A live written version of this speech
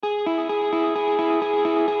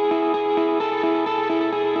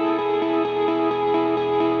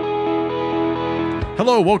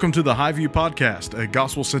Hello, welcome to the Highview Podcast, a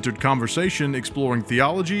gospel-centered conversation exploring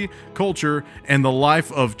theology, culture, and the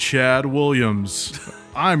life of Chad Williams.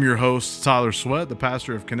 I'm your host, Tyler Sweat, the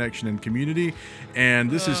pastor of Connection and Community, and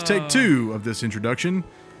this is take two of this introduction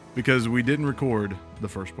because we didn't record the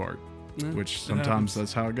first part, which sometimes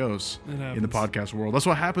that's how it goes in the podcast world. That's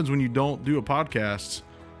what happens when you don't do a podcast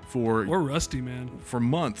for... We're rusty, man. For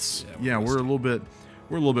months. Yeah, we're a little bit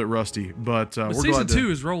rusty, but we're season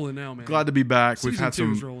 2 is rolling now, man. Glad to be back. We've had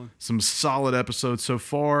some solid episodes so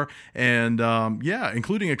far, and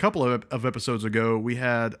including a couple of episodes ago, we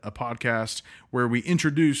had a podcast where we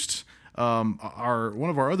introduced one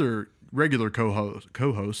of our other regular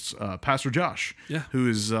co-hosts, Pastor Josh,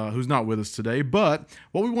 who's not with us today. But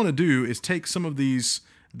what we want to do is take some of these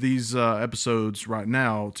episodes right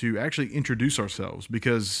now to actually introduce ourselves,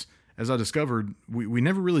 because as I discovered, we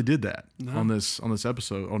never really did that on this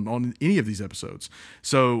episode, on any of these episodes.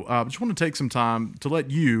 So I just want to take some time to let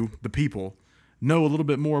you, the people, know a little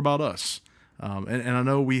bit more about us. And I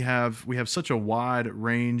know we have such a wide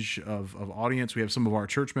range of audience. We have some of our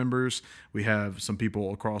church members. We have some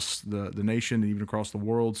people across the nation and even across the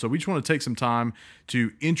world. So we just want to take some time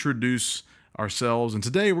to introduce ourselves. And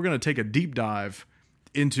today we're going to take a deep dive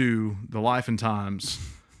into the life and times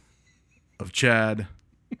of Chad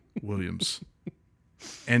Williams.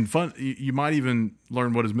 And fun, you might even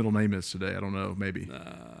learn what his middle name is today. I don't know, maybe.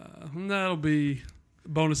 That'll be a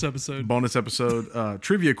bonus episode.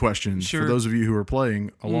 Trivia questions for those of you who are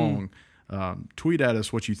playing along. Tweet at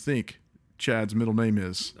us what you think Chad's middle name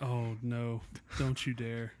is. Oh, no. Don't you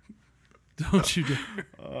dare. Don't you dare.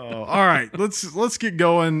 All right, let's get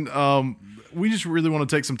going. We just really want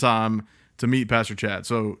to take some time to meet Pastor Chad.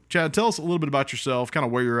 So, Chad, tell us a little bit about yourself, kind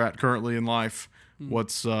of where you're at currently in life.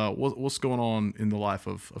 What's going on in the life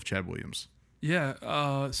of Chad Williams?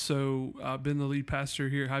 Yeah, so I've been the lead pastor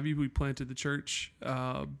here at Highview. We planted the church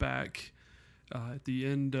back at the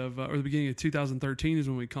end of or the beginning of 2013 is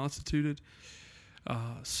when we constituted.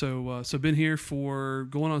 So been here for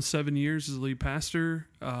going on 7 years as a lead pastor.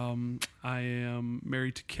 I am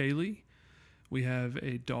married to Kaylee. We have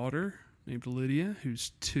a daughter named Lydia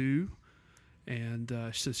who's 2, and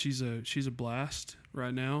she's a blast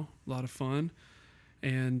right now. A lot of fun.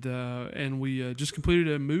 And we just completed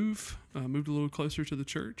a moved a little closer to the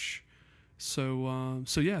church. So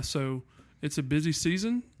it's a busy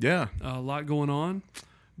season. Yeah, a lot going on,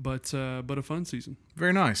 but a fun season.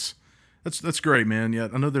 Very nice. That's great, man. Yeah,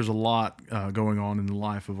 I know there's a lot going on in the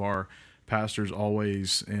life of our pastors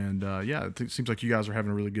always, and it seems like you guys are having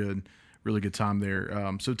a really good time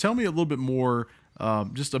there. So tell me a little bit more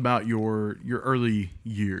just about your early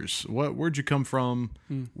years. Where'd you come from?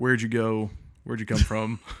 Where'd you go? Where'd you come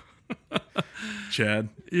from, Chad?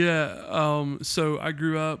 Yeah, so I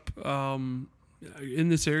grew up in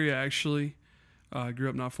this area, actually. I grew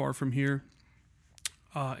up not far from here,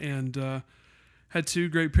 and had 2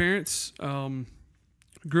 great parents.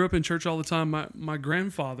 Grew up in church all the time. My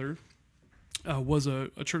grandfather was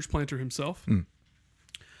a church planter himself,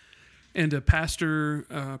 and a pastor,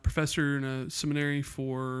 professor in a seminary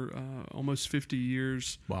for almost 50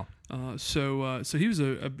 years. Wow. So he was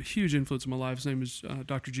a huge influence in my life. His name is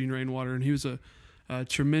Dr. Gene Rainwater, and he was a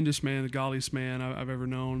tremendous man, the godliest man I've ever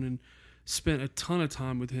known, and spent a ton of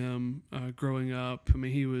time with him growing up. I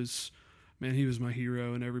mean, he was my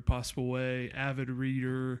hero in every possible way, avid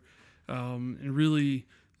reader, and really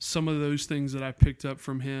some of those things that I picked up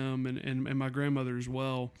from him and my grandmother as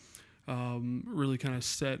well really kind of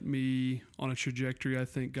set me on a trajectory I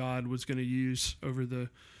think God was going to use over the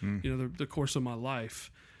course of my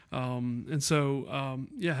life. And so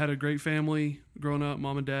had a great family growing up,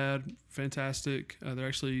 mom and dad, fantastic. They're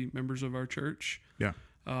actually members of our church. Yeah.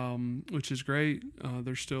 Which is great.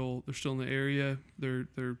 They're still in the area.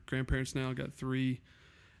 They're grandparents now, got 3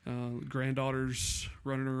 granddaughters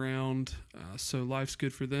running around. So life's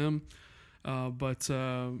good for them. But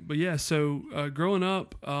yeah, so growing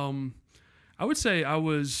up, I would say I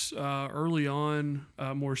was early on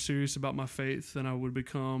more serious about my faith than I would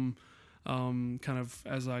become kind of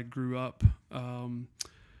as I grew up,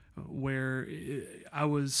 where I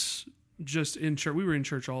was just in church. We were in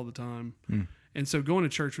church all the time. And so going to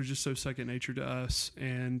church was just so second nature to us,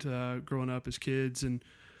 and growing up as kids. And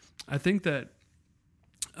I think that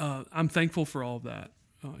I'm thankful for all of that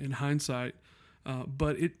in hindsight.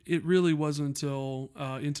 But it really wasn't until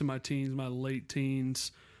into my teens, my late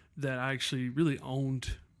teens, that I actually really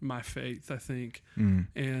owned my faith, I think,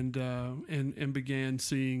 and began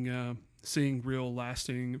seeing real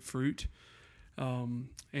lasting fruit. So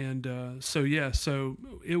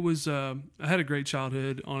it was. I had a great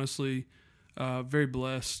childhood, honestly. Very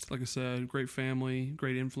blessed, like I said, great family,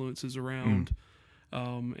 great influences around.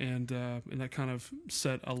 and that kind of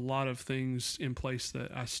set a lot of things in place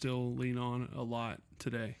that I still lean on a lot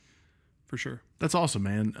today, for sure. That's awesome,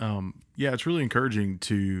 man. Yeah, it's really encouraging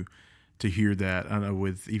to hear that. I know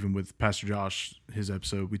with Pastor Josh, his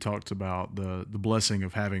episode, we talked about the blessing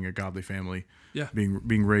of having a godly family,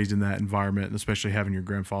 being raised in that environment, and especially having your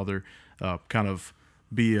grandfather kind of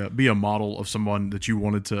be a model of someone that you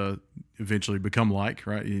wanted to eventually become like,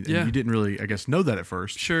 right? And you didn't really, I guess, know that at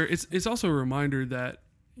first. Sure. It's also a reminder that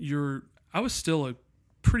I was still a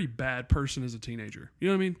pretty bad person as a teenager. You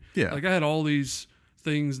know what I mean? Yeah. Like I had all these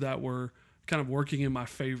things that were kind of working in my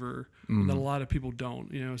favor that a lot of people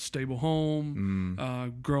don't. You know, stable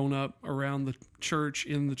home, grown up around the church,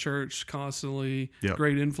 in the church constantly,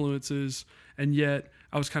 great influences, and yet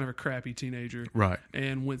I was kind of a crappy teenager, right?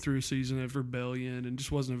 And went through a season of rebellion and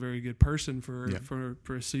just wasn't a very good person for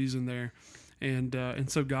a season there. And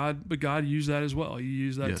so God used that as well. He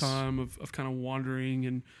used that time of kind of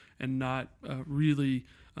wandering and not really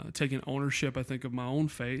taking ownership, I think, of my own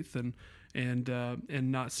faith and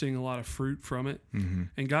not seeing a lot of fruit from it. Mm-hmm.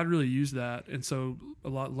 And God really used that. And so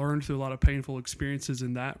learned through a lot of painful experiences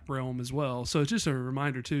in that realm as well. So it's just a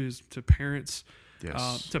reminder too, is to parents,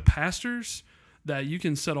 to pastors, that you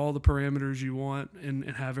can set all the parameters you want and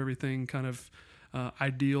have everything kind of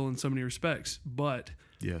ideal in so many respects. But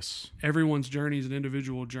everyone's journey is an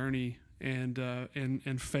individual journey, and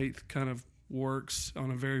faith kind of works on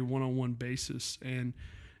a very one-on-one basis. And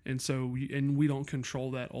so we don't control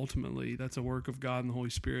that ultimately. That's a work of God and the Holy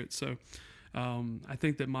Spirit. So I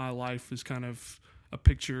think that my life is kind of a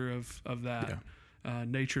picture of that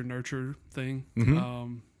nature nurture thing.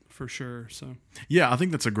 Mm-hmm. For sure. So I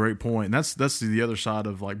think that's a great point. And that's the other side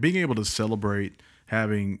of like being able to celebrate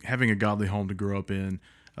having a godly home to grow up in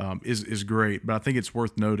is great. But I think it's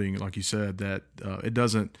worth noting, like you said, that it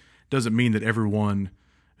doesn't mean that everyone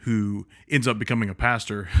who ends up becoming a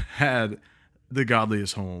pastor had the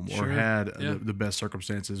godliest home or had the best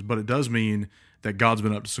circumstances, but it does mean that God's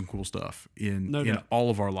been up to some cool stuff in all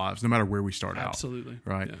of our lives, no matter where we start out.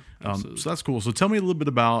 Right? Yeah, absolutely. So that's cool. So tell me a little bit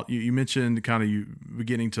about, you mentioned kind of you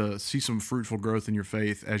beginning to see some fruitful growth in your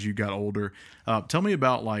faith as you got older. Tell me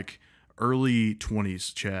about like early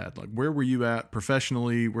 20s, Chad. Like where were you at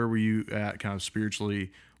professionally? Where were you at kind of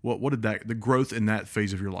spiritually? What did the growth in that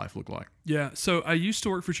phase of your life look like? Yeah. So I used to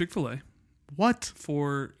work for Chick-fil-A. What?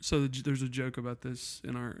 There's a joke about this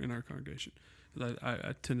in our congregation that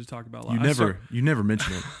I tend to talk about a lot. You never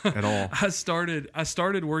mention it at all. I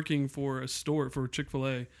started working for a store for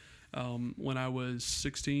Chick-fil-A when I was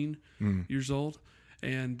 16 years old,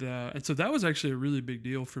 and so that was actually a really big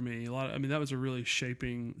deal for me. That was a really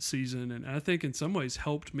shaping season, and I think in some ways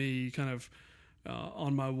helped me kind of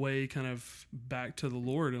on my way kind of back to the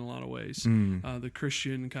Lord in a lot of ways. The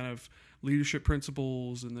Christian kind of leadership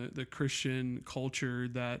principles and the Christian culture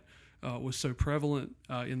that was so prevalent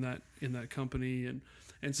in that company,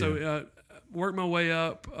 and so worked my way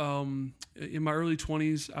up. In my early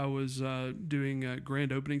 20s, I was doing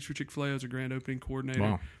grand openings for Chick-fil-A. I was a grand opening coordinator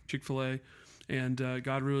for Chick-fil-A, and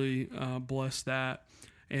God really blessed that,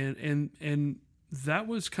 and that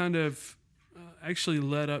was kind of actually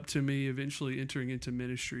led up to me eventually entering into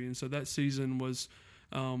ministry. And so that season was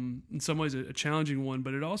in some ways a challenging one,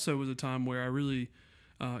 but it also was a time where I really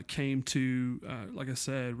came to, like I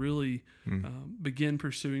said, really begin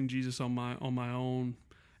pursuing Jesus on my own,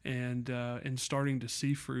 and starting to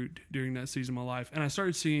see fruit during that season of my life. And I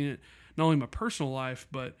started seeing it not only in my personal life,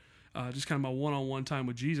 but just kind of my one-on-one time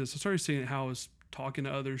with Jesus. I started seeing how I was talking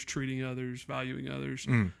to others, treating others, valuing others,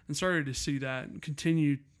 and started to see that and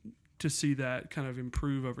continue to see that kind of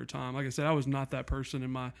improve over time. Like I said, I was not that person in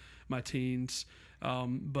my teens,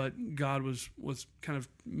 but God was kind of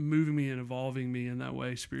moving me and evolving me in that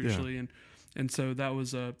way spiritually, and so that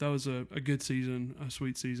was a good season, a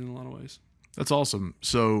sweet season in a lot of ways. That's awesome.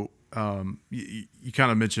 So you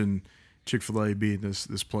kind of mentioned Chick-fil-A being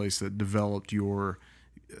this place that developed your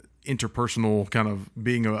interpersonal kind of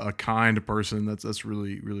being a kind person. That's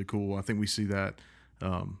really, really cool. I think we see that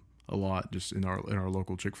a lot just in our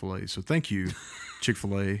local Chick-fil-A. So thank you,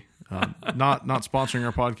 Chick-fil-A. Not sponsoring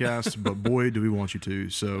our podcast, but boy, do we want you to.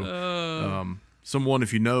 So someone,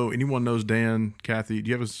 if anyone knows Dan, Kathy, do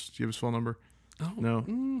you have his phone number? Oh,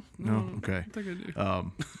 no. Okay. I think I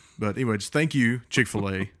do. But anyway, just thank you,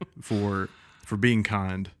 Chick-fil-A, for being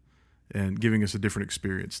kind and giving us a different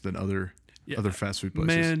experience than other fast food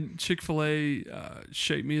places. Man, Chick-fil-A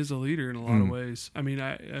shaped me as a leader in a lot of ways. I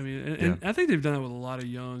think they've done that with a lot of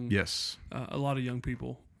young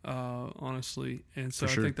people, honestly. And so I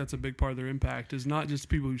think that's a big part of their impact is not just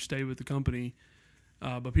people who stay with the company,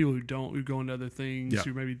 But people who don't, who go into other things, Yeah.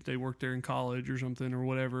 who maybe they work there in college or something or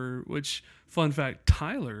whatever. Which, fun fact,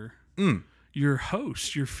 Tyler, your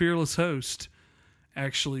host, your fearless host,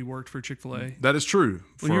 actually worked for Chick-fil-A. That is true.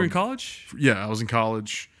 When you were in college? Yeah, I was in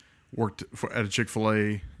college, worked at a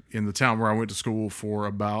Chick-fil-A in the town where I went to school for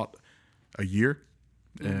about a year,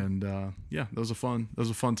 and that was a fun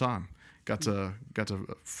time. Got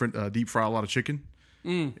to deep fry a lot of chicken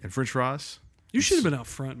and French fries. You should have been out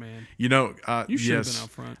front, man. You know, You should have yes, been out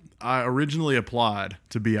front. I originally applied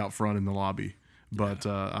to be out front in the lobby, but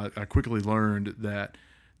I quickly learned that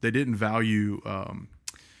they didn't value the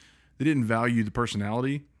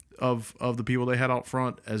personality of the people they had out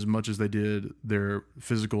front as much as they did their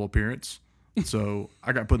physical appearance. So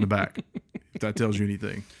I got put in the back. If that tells you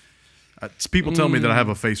anything, people tell me that I have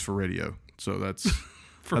a face for radio, so that's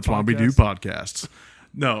why we do podcasts.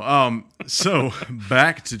 No, so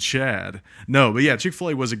back to Chad. No, but yeah,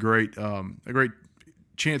 Chick-fil-A was a great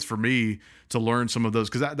chance for me to learn some of those,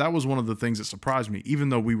 because that was one of the things that surprised me. Even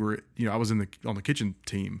though we were, I was on the kitchen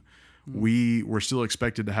team, we were still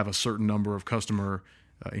expected to have a certain number of customer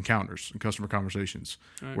encounters and customer conversations.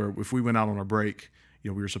 Right. Where if we went out on a break, we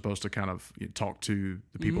were supposed to kind of talk to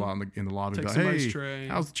the people out in the lobby. Take Like, somebody's hey, tray.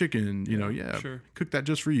 how's the chicken? Sure. Cook that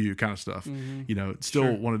just for you, kind of stuff. Still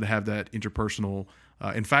Sure. wanted to have that interpersonal.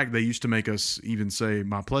 In fact, they used to make us even say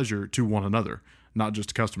 "my pleasure" to one another, not just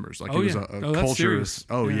to customers. Like it was a that's culture. serious.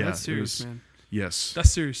 Oh yeah, that's serious, man. Yes, That's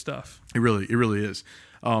serious stuff. it really is.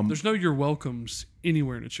 There's no "you're welcomes"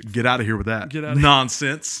 anywhere in a Chick-fil-A. Get out of here with that. Get out of here.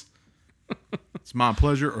 Nonsense. It's my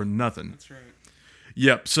pleasure or nothing. That's right.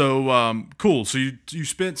 Yep. So cool. So you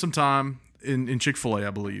spent some time in Chick-fil-A, I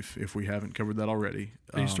believe, if we haven't covered that already.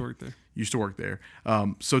 I used to work there. Used to work there.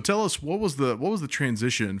 So tell us, what was the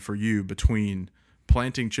transition for you between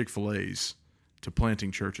planting Chick-fil-A's to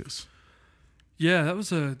planting churches? Yeah, that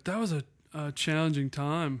was a challenging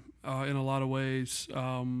time in a lot of ways,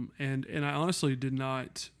 and I honestly did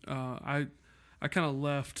not. I kind of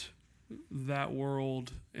left that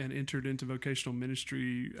world and entered into vocational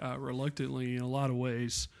ministry reluctantly in a lot of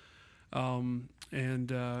ways.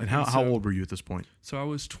 And how old were you at this point? So I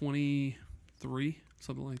was 23,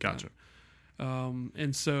 something like Gotcha. that.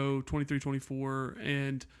 And so 23, 24,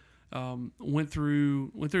 and went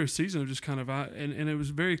through a season of just kind of, and it was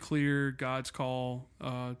very clear God's call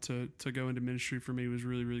to go into ministry for me was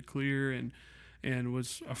really, really clear, and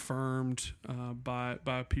was affirmed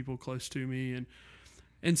by people close to me,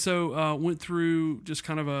 and so went through just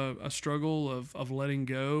kind of a struggle of letting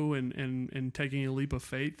go and taking a leap of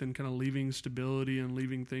faith and kind of leaving stability and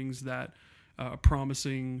leaving things that a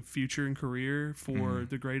promising future and career for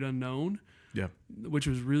the great unknown. Yeah, which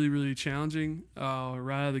was really, really challenging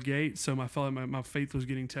right out of the gate. So I felt like my faith was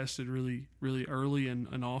getting tested really, really early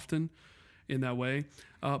and often in that way.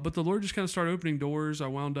 But the Lord just kind of started opening doors. I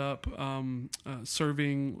wound up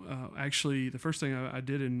serving. Actually, the first thing I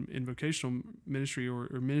did in vocational ministry or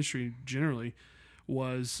ministry generally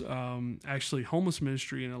was actually homeless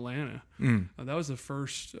ministry in Atlanta. That was the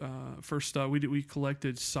first stuff. We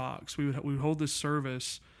collected socks. We would hold this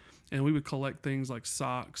service, and we would collect things like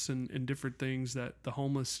socks and different things that the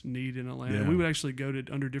homeless need in Atlanta. Yeah. We would actually go to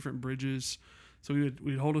under different bridges. So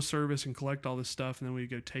we'd hold a service and collect all this stuff, and then we'd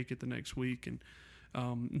go take it the next week. And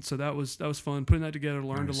so that was fun. Putting that together,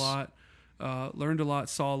 learned Nice. a lot,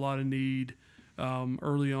 saw a lot of need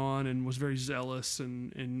early on, and was very zealous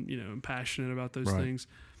and passionate about those Right. things.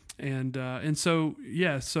 And so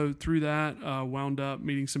through that, wound up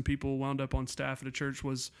meeting some people, wound up on staff at a church,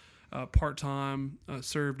 was part-time,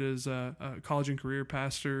 served as a college and career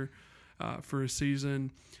pastor for a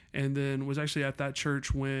season, and then was actually at that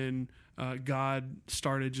church when God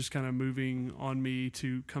started just kind of moving on me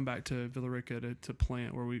to come back to Villa Rica to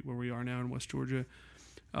plant where we are now in West Georgia,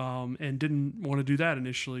 and didn't want to do that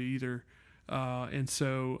initially either. And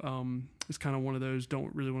so it's kind of one of those,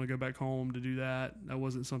 don't really want to go back home to do that. That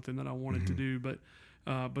wasn't something that I wanted to do, but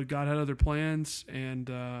God had other plans,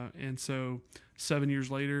 and so 7 years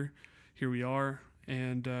later, here we are,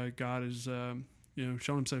 and God has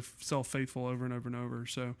shown Himself faithful over and over and over.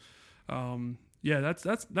 So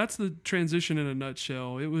that's the transition in a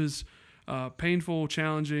nutshell. It was painful,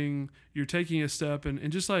 challenging. You're taking a step, and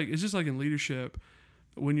it's just like in leadership.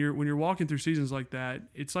 When you're walking through seasons like that,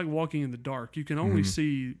 it's like walking in the dark. You can only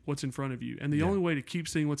see what's in front of you, and the only way to keep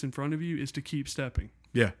seeing what's in front of you is to keep stepping.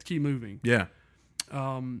 Yeah, To keep moving. yeah.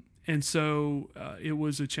 And so it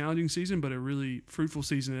was a challenging season, but a really fruitful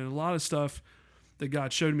season. And a lot of stuff that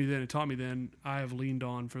God showed me then and taught me then, I have leaned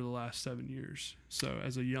on for the last 7 years. So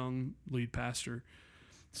as a young lead pastor.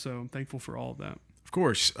 So I'm thankful for all of that. Of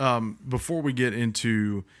course. Before we get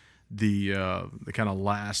into the kind of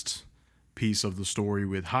last piece of the story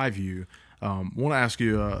with Highview. Want to ask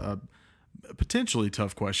you a potentially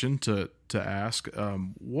tough question to ask.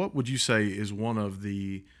 What would you say is one of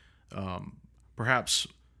the perhaps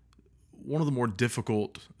one of the more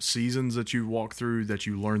difficult seasons that you walk through that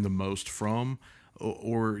you learn the most from,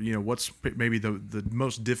 or what's maybe the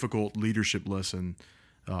most difficult leadership lesson,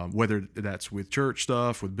 whether that's with church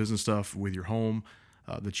stuff, with business stuff, with your home,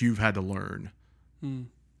 that you've had to learn?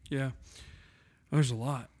 Yeah, there's a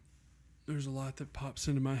lot. There's a lot that pops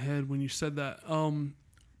into my head when you said that.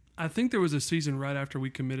 I think there was a season right after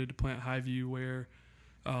we committed to plant Highview where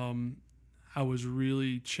I was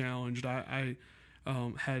really challenged. I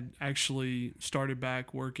had actually started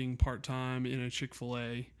back working part-time in a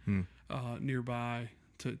Chick-fil-A nearby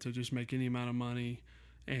to just make any amount of money.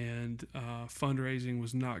 And fundraising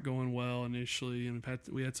was not going well initially. And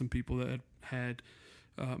we had some people that had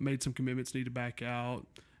made some commitments, need to back out.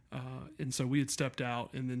 And so we had stepped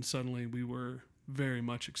out, and then suddenly we were very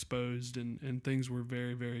much exposed, and things were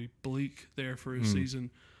very, very bleak there for a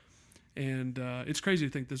season. And it's crazy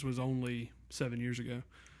to think this was only 7 years ago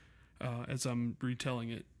as I'm retelling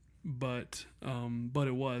it. But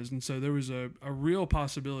it was. And so there was a real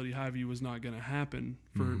possibility Highview was not going to happen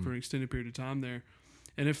for an extended period of time there.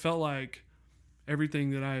 And it felt like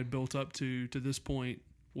everything that I had built up to this point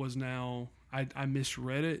was now, I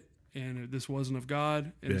misread it, and this wasn't of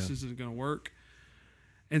God, and this isn't going to work.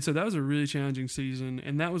 And so that was a really challenging season,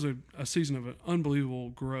 and that was a season of an unbelievable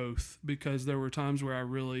growth, because there were times where I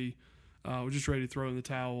really was just ready to throw in the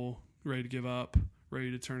towel, ready to give up,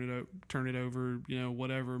 ready to turn it over,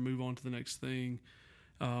 whatever, move on to the next thing.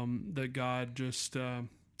 That God just kind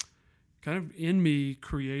of in me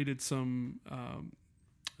created some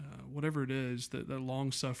whatever it is, that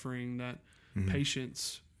long suffering, that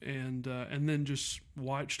patience, and then just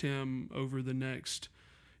watched Him over the next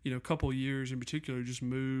couple years in particular just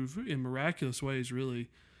move in miraculous ways, really.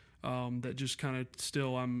 That just kind of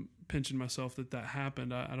still, I'm pinching myself that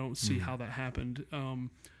happened. I don't see how that happened.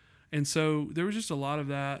 And so there was just a lot of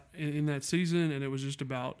that in that season, and it was just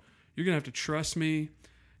about, you're going to have to trust me.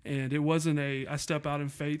 And it wasn't I step out in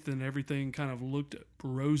faith and everything kind of looked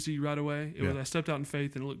rosy right away. It was, I stepped out in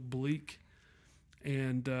faith and it looked bleak.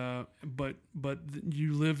 And but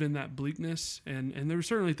you lived in that bleakness, and there were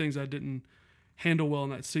certainly things I didn't handle well in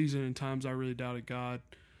that season, and times I really doubted God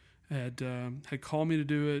had called me to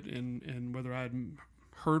do it, and whether I had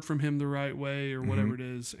heard from Him the right way or whatever it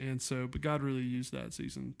is. And so, but God really used that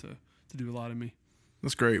season to do a lot in me.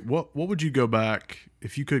 That's great. What would you go back,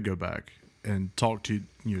 if you could go back and talk to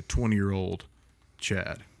 20-year-old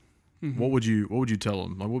Chad? What would you tell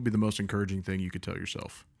him? Like, what would be the most encouraging thing you could tell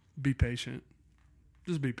yourself? Be patient.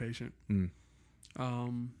 Just be patient.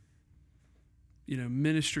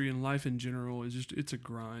 Ministry and life in general is it's a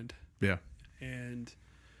grind. Yeah. And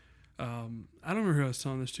I don't remember who I was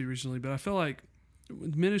telling this to recently, but I feel like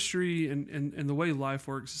with ministry and the way life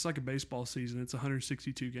works, it's like a baseball season. It's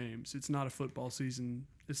 162 games. It's not a football season.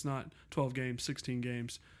 It's not 12 games, 16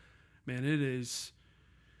 games. Man,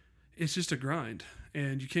 it's just a grind,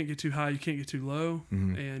 and you can't get too high, you can't get too low.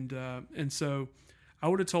 And so I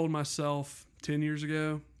would have told myself 10 years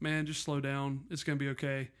ago, man, just slow down. It's going to be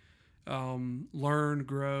okay. Learn,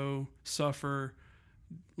 grow, suffer,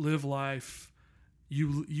 live life.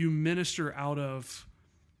 You minister out of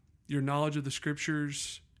your knowledge of the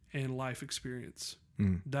scriptures and life experience.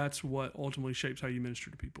 That's what ultimately shapes how you minister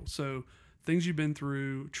to people. So things you've been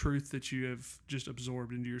through, truth that you have just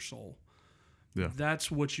absorbed into your soul. Yeah. That's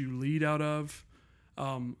what you lead out of.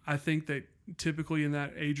 I think that typically in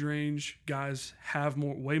that age range, guys have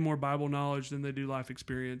way more Bible knowledge than they do life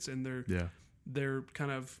experience, and they're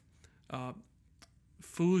kind of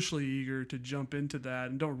foolishly eager to jump into that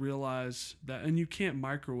and don't realize that. And you can't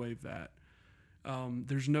microwave that.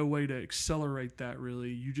 There's no way to accelerate that, really.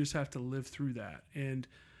 You just have to live through that. And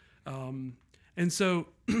so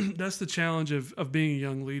that's the challenge of being a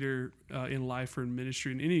young leader in life or in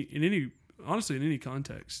ministry, honestly, in any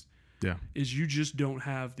context. Yeah, is you just don't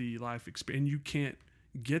have the life experience, and you can't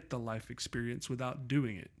get the life experience without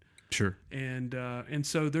doing it. Sure. And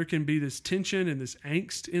so there can be this tension and this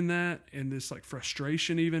angst in that, and this like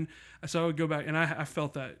frustration even. So I would go back, and I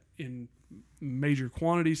felt that in major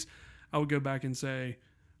quantities. I would go back and say,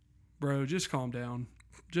 bro, just calm down.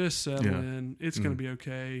 Just settle in. It's going to be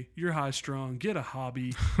okay. You're high strung. Get a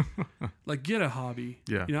hobby. Get a hobby.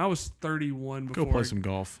 Yeah. I was 31 before. Go play some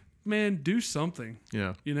golf. Man, do something.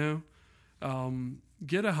 Yeah.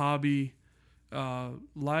 Get a hobby.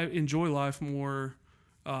 Enjoy life more.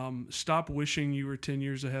 Stop wishing you were 10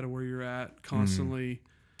 years ahead of where you're at constantly.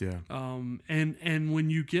 Yeah. And when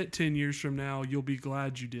you get 10 years from now, you'll be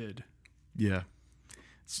glad you did. Yeah.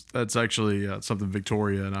 That's actually something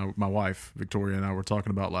Victoria and my wife Victoria and I were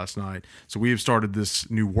talking about last night. So we have started this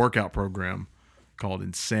new workout program called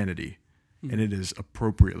Insanity, and it is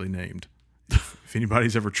appropriately named. If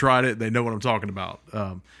anybody's ever tried it, they know what I'm talking about.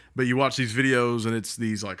 But you watch these videos, and it's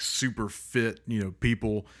these like super fit,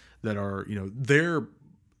 people that are, they're,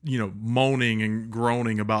 moaning and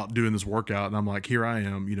groaning about doing this workout, and I'm like, here I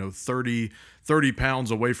am, 30 pounds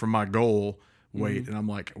away from my goal weight, and I'm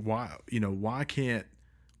like, why can't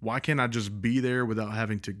I just be there without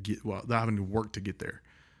having to work to get there?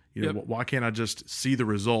 Why can't I just see the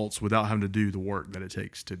results without having to do the work that it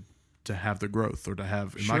takes to have the growth, or to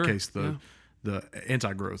have, in my case, the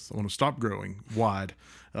anti-growth? I want to stop growing wide.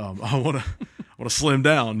 I want to slim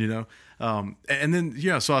down, and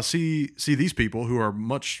then, so I see these people who are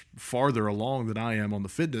much farther along than I am on the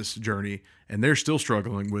fitness journey, and they're still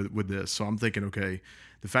struggling with this. So I'm thinking, okay,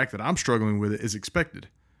 the fact that I'm struggling with it is expected.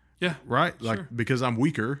 Yeah. Right? Sure. Like, because I'm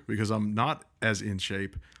weaker, because I'm not as in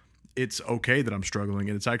shape, it's okay that I'm struggling,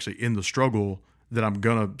 and it's actually in the struggle that I'm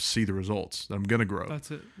gonna see the results, that I'm gonna grow.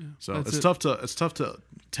 That's it. Yeah. So That's it's tough to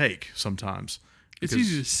take sometimes. It's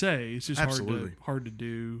easy to say. It's just Absolutely. hard to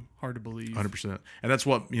do, hard to believe. 100%. And that's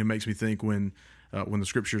what makes me think when the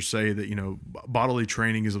scriptures say that bodily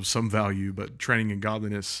training is of some value, but training in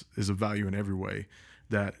godliness is of value in every way.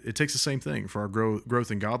 That it takes the same thing for our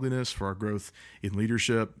growth in godliness, for our growth in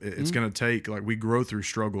leadership. It's going to take, we grow through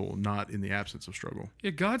struggle, not in the absence of struggle.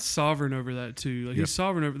 Yeah, God's sovereign over that too. He's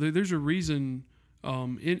sovereign over. There's a reason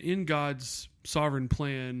in God's sovereign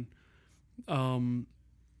plan. I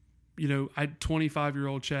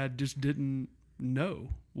 25-year-old Chad just didn't know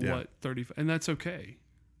what 35, and that's okay.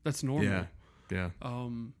 That's normal. Yeah.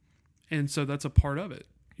 And so that's a part of it.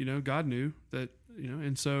 God knew that.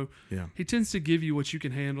 And so he tends to give you what you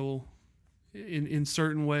can handle in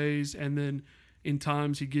certain ways, and then in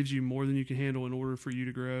times he gives you more than you can handle in order for you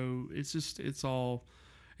to grow. It's all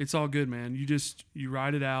good, man. You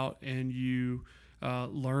ride it out, and you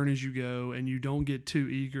learn as you go, and you don't get too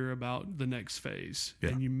eager about the next phase,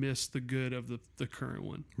 and you miss the good of the current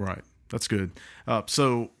one. Right. That's good.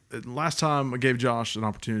 So last time I gave Josh an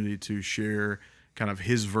opportunity to share kind of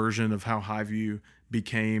his version of how Highview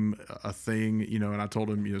became a thing, and I told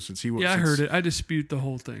him, since he was... Yeah, I heard it. I dispute the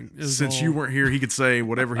whole thing. Since you weren't here, he could say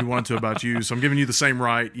whatever he wanted to about you. So I'm giving you the same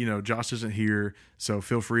right. Josh isn't here, so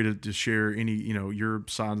feel free to share any, your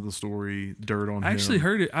side of the story, dirt on him. I actually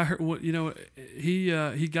heard it. I heard what,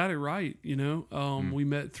 he got it right, We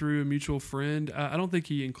met through a mutual friend. I don't think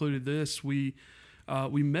he included this. We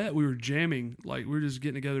met, we were jamming, we were just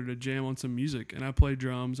getting together to jam on some music, and I played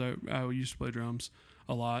drums. I used to play drums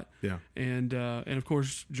a lot. Yeah. And of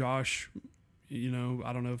course, Josh, I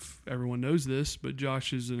don't know if everyone knows this, but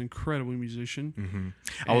Josh is an incredible musician. Mm-hmm.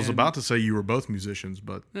 I was about to say you were both musicians,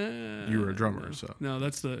 but you were a drummer. No,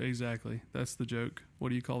 that's the joke. What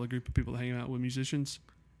do you call the group of people that hang out with musicians?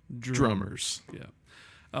 Drummers. Yeah.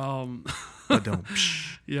 I don't.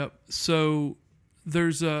 Yep. So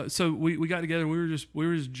there's so we got together and we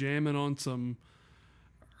were just jamming on some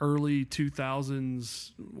early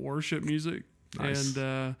 2000s worship music. Nice.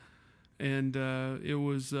 And it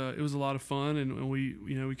was a lot of fun, and we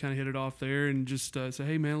kind of hit it off there, and just said,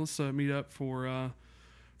 hey man, let's meet up for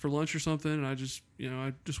lunch or something. And I just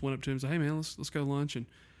went up to him and said, hey man, let's go to lunch. And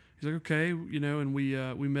he's like, okay, and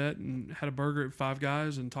we met and had a burger at Five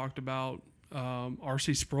Guys and talked about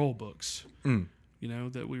R.C. Sproul books.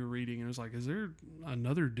 That we were reading, and it was like, is there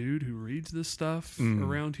another dude who reads this stuff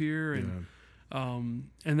around here? And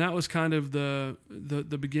and that was kind of the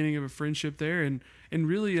beginning of a friendship there, and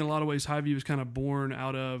really in a lot of ways Highview was kind of born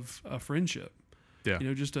out of a friendship. Yeah.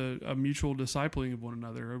 Just a mutual discipling of one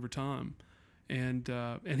another over time. And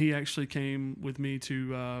he actually came with me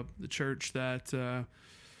to the church that I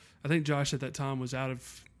think Josh at that time was out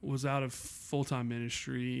of full-time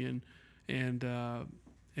ministry, and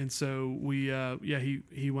so we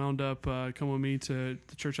he wound up coming with me to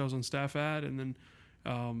the church I was on staff at, and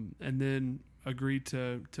then agreed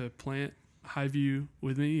to plant Highview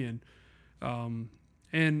with me, and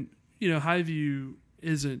Highview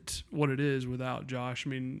isn't what it is without Josh. I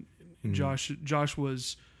mean, Josh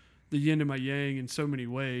was the yin to my yang in so many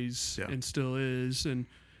ways, and still is, and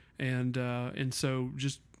so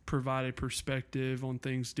just provide a perspective on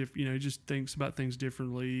things different. He just thinks about things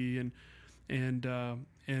differently, and I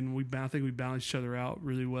think we balance each other out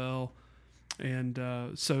really well. And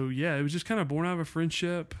so it was just kind of born out of a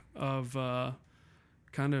friendship of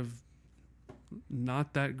kind of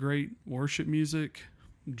not that great worship music,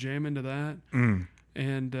 jam into that,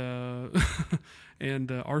 and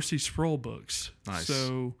R.C. Sproul books. Nice.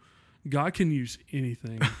 So God can use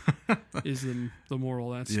anything is the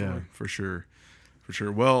moral of that story. Yeah, for sure. For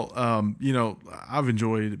sure. Well, I've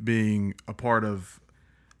enjoyed being a part of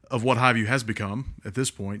what Highview has become at this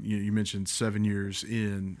point. You mentioned 7 years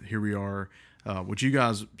in. Here we are, which you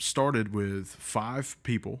guys started with 5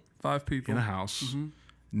 people. 5 people in a house. Mm-hmm.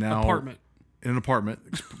 Now apartment. In an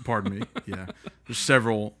apartment. Pardon me. Yeah, there's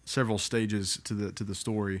several stages to the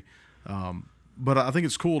story, but I think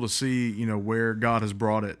it's cool to see where God has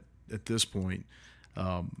brought it at this point,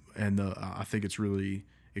 and I think it's really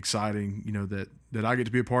exciting. That I get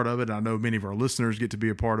to be a part of it. I know many of our listeners get to be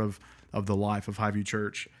a part of the life of Highview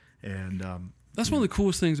Church, and that's one of the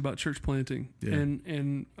coolest things about church planting. Yeah.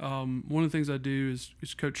 And one of the things I do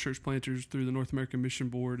is coach church planters through the North American Mission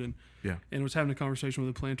Board. And was having a conversation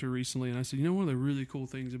with a planter recently, and I said, one of the really cool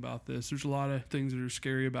things about this, there's a lot of things that are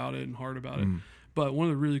scary about it and hard about it. But one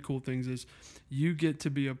of the really cool things is you get to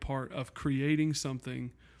be a part of creating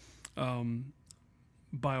something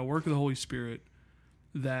by a work of the Holy Spirit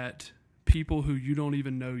that people who you don't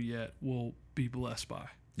even know yet will be blessed by.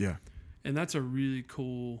 Yeah. And that's a really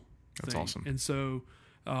cool That's thing. awesome. And so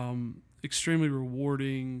extremely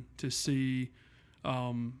rewarding to see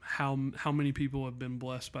how many people have been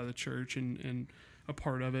blessed by the church and a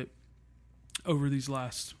part of it over these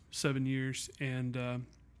last 7 years. And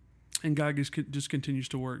God just continues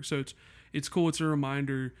to work. So it's cool. It's a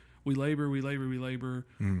reminder. We labor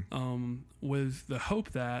with the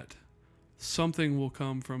hope that something will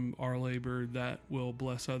come from our labor that will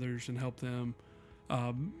bless others and help them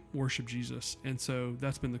worship Jesus. And so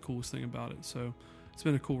that's been the coolest thing about it. So it's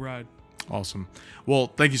been a cool ride. Awesome. Well,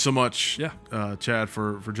 thank you so much, Yeah. Chad,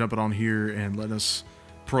 for jumping on here and letting us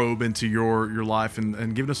probe into your life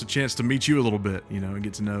and giving us a chance to meet you a little bit, and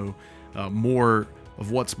get to know more of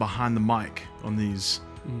what's behind the mic on these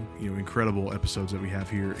incredible episodes that we have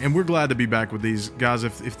here. And we're glad to be back with these guys.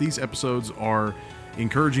 If these episodes are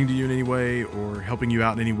encouraging to you in any way or helping you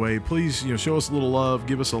out in any way, please show us a little love,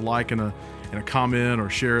 give us a like and a comment, or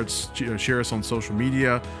share us on social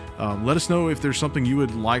media. Let us know if there's something you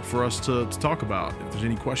would like for us to talk about. If there's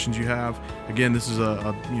any questions you have, again, this is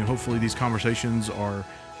hopefully these conversations are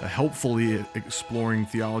helpfully exploring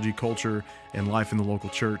theology, culture, and life in the local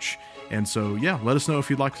church. And so, let us know if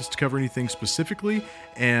you'd like us to cover anything specifically,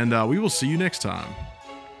 and we will see you next time.